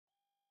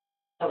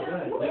Oh,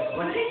 good. Put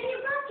it in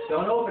your bucket.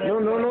 Don't open it. No,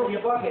 no, no. Put it in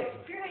your bucket.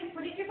 Here, honey,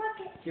 put it in your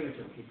bucket. Give it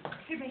to him.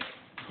 Here, baby.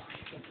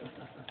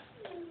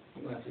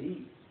 He wants to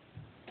eat.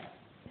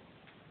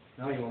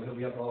 Now you won't, he'll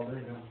be up all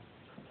day now.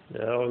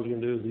 Yeah, all you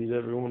can do is eat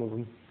every one of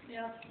them.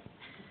 Yeah.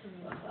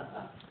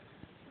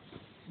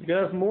 You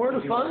got more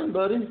to find,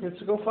 buddy.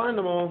 Let's go find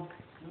them all.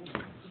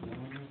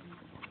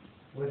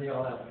 Where they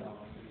all at now?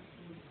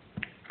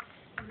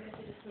 You have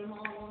to just put them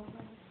all in one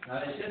place.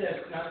 They said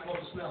that's not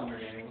supposed to smell,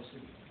 Mary Ann. We'll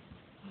see.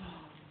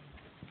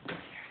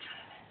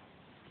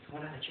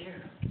 One on the chair.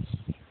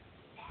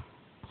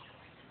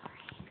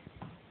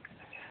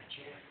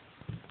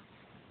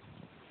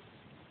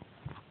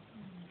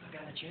 I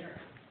got a chair.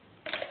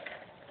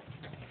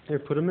 Here,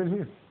 put them in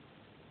here.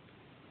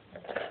 I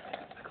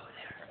go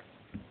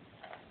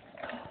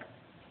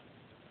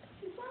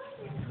there.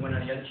 One on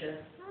the other chair?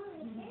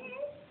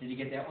 Did you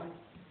get that one?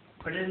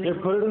 Put it in the Here,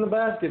 put it in the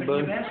basket, Put it bud.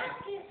 in the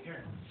basket.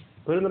 Here.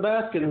 Put it in the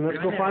basket and let's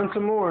go find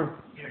some more.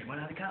 Here's one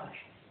on the couch.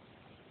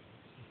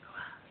 Go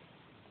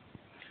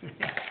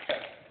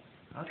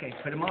on. Okay,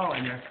 put them all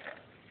in there.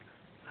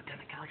 Look on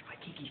the couch by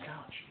Kiki's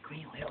couch.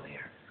 Green way over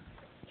here.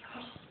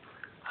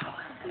 Oh.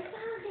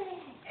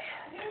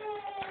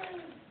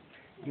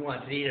 You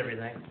want to eat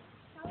everything?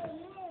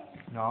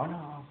 No,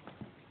 no.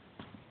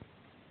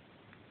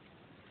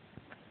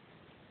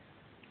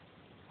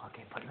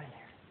 Okay, put them in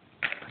there.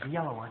 Put the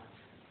yellow one.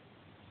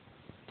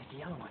 Get the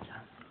yellow ones,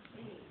 huh?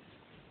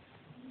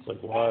 It's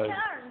like why?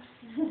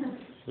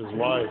 There's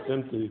why it's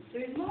empty.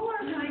 There's more.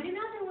 Find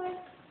another one.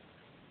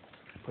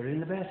 Put it in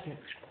the basket.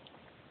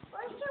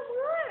 What's the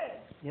word?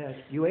 Yes,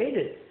 you ate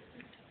it.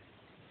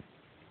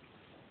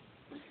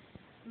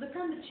 Look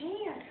on the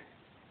chair.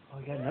 Oh,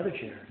 you got another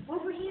chair.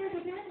 Over here,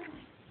 there's another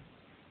one.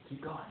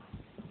 Keep going.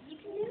 You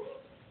can do it.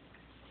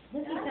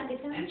 Look, it's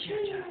on the That chair,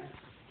 chair. John.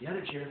 The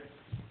other chair.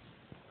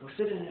 Go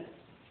sit in it.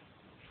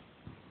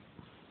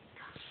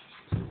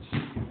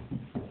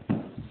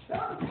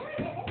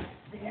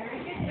 Very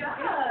good job.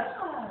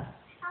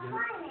 I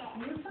found it.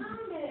 You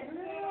found it.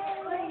 Really?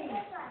 Oh,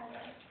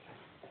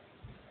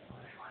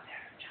 there's one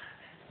there,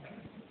 Jonathan.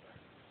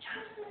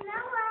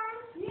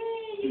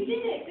 Yay, you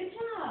did it. Good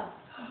job.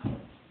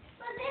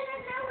 But there's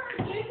another one.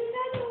 There's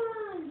another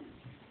one.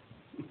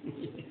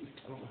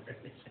 Don't worry.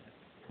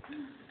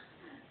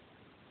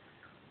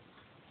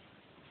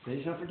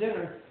 Finish up for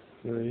dinner.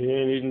 You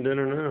ain't eating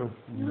dinner now.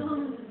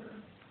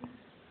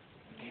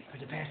 Okay, put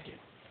the basket.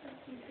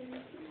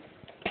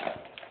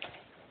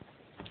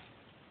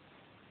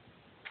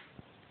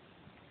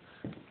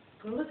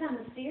 Go look on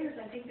the stairs.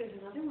 I think there's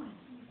another one.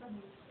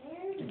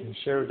 You can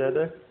share with Dad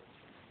there?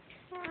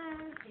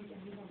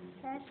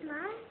 That's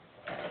mine?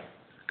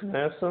 Can I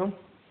have some?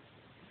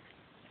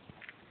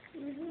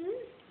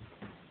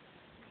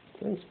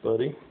 Thanks,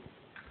 buddy.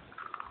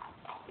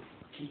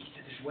 Kiki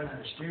said there's one on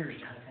the stairs,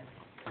 Jonathan.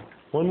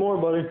 One more,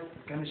 buddy.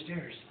 Look on the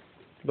stairs.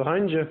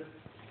 Behind you.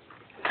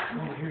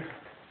 Over here.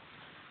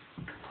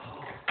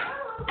 Oh,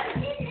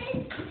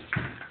 goodness.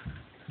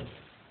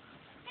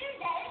 There's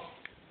that.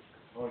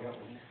 Oh, you got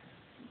one there.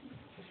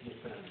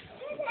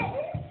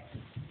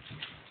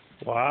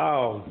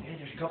 Wow. Hey,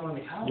 there's a couple on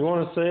the couch. You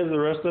want to save the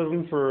rest of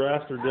them for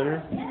after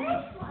dinner?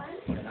 There's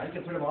one. Now you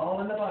can put them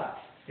all in the box.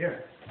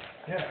 Here.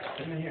 Here.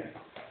 Put them in here.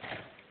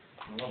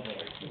 Oh, boy.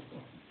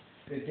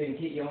 Good thing,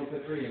 Kiki, you only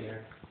put 3 in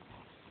there.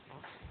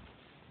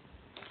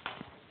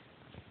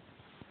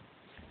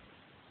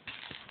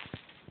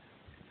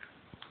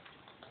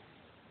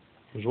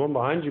 There's one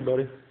behind you,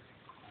 buddy.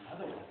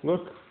 Another one.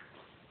 Look.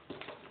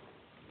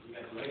 You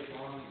got the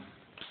right one.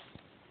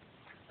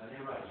 I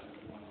think right.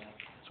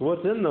 So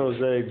what's in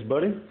those eggs,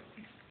 buddy? Eggs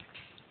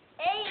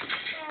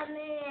come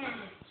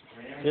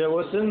in. Yeah,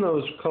 what's in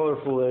those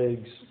colorful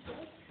eggs?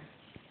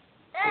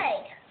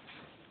 Egg.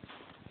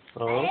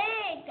 Oh, Egg.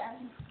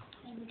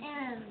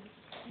 M.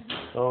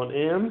 oh, an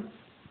M?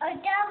 A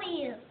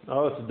W.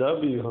 Oh, it's a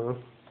W, huh?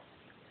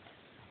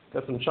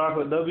 Got some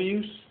chocolate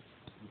W's?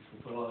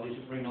 Put all these,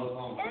 bring those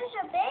home. There's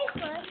a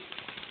big one.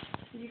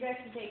 You guys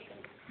can take them.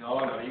 No,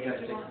 you got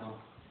to take them home.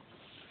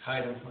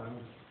 Hide them.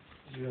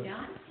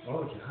 John?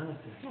 Oh,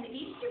 Jonathan. Got an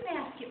Easter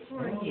basket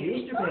for Oh, you.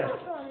 Easter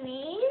basket. For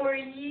me. For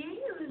you.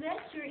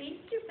 That's your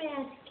Easter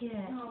basket.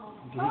 Oh.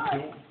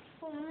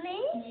 For me.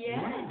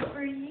 Yes,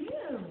 for you.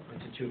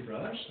 It's a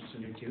toothbrush. It's a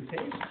new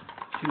toothpaste.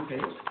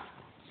 Toothpaste.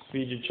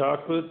 Feed you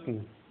chocolate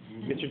and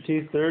get your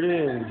teeth dirty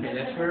and Okay,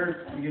 that's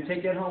where you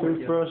take that home with you.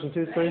 toothbrush and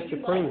toothpaste to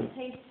clean it.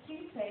 Taste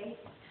toothpaste.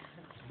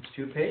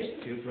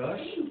 Toothpaste,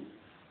 toothbrush.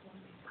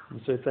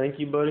 And say thank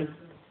you, buddy.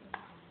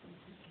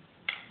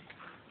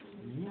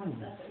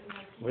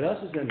 What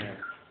else is in there?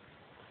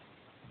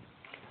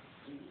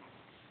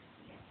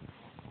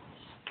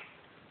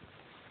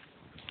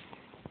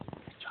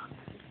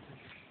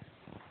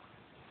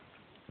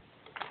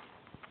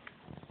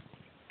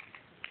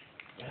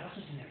 What else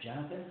is in there,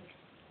 Jonathan?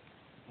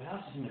 What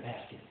else is in the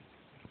basket?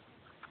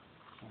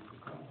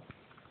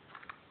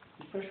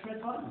 Push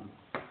red button.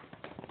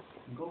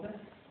 And go back.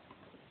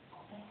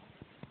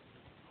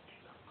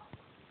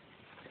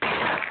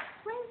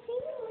 Where's the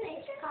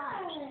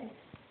Scotch?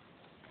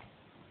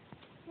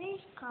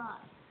 Where's car.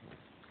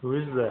 Who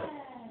is that?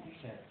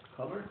 What's that?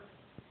 Cover?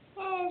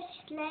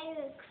 It's Lightning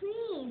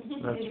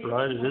McQueen. That's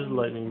right, it is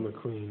Lightning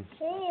McQueen.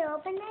 Can you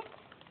open it?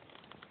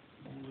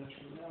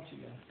 What else you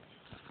got?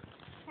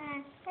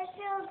 Let's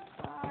go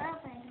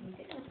open.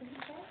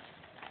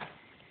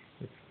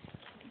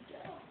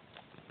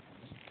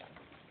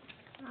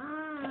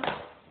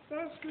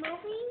 This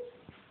movie?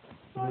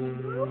 I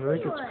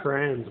think it's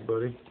crayons,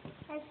 buddy.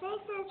 I think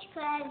this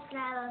crayons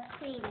are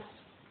queens.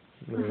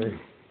 Right.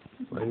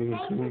 Lightning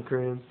McQueen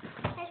crayons.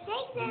 I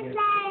think there's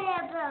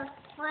not about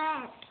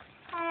friends.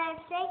 And I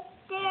think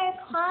they're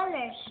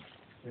colors.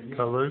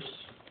 Colors?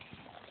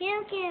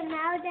 You can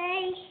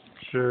nowadays.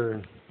 Sure.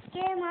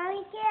 Can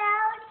mommy get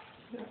out?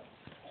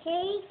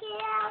 Can you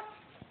get out?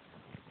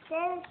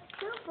 There's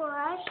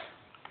toothbrush.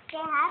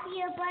 Can have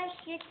you brush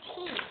your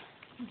teeth.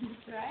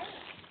 Right?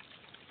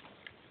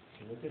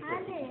 Look at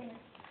Mommy.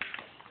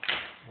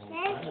 Oh,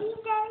 Thank you,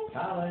 Daddy.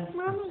 Colin.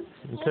 Mommy.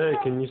 Okay,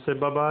 can you say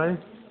bye-bye?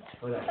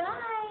 Hold on.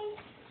 Bye.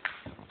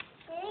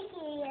 Thank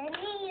you. I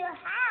need your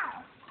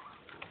house.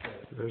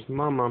 There's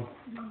Mama.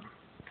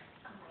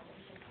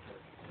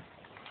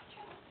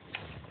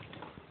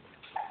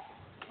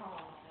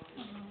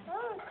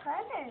 Oh,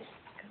 colors.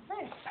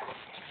 Colors.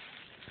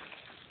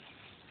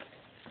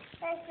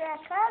 There's the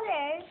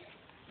colors.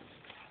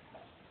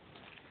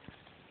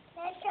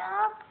 That's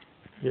all.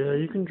 Yeah,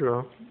 you can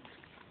draw.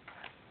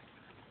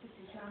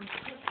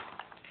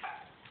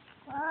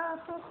 Oh,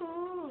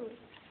 hoo-hoo.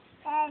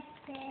 That's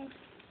good.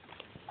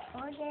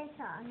 Put this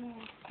on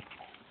there.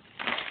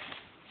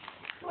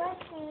 What's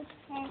this?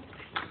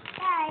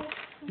 Guys.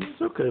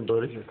 It's okay,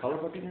 buddy. Is there a color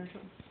book in there or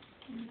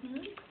something?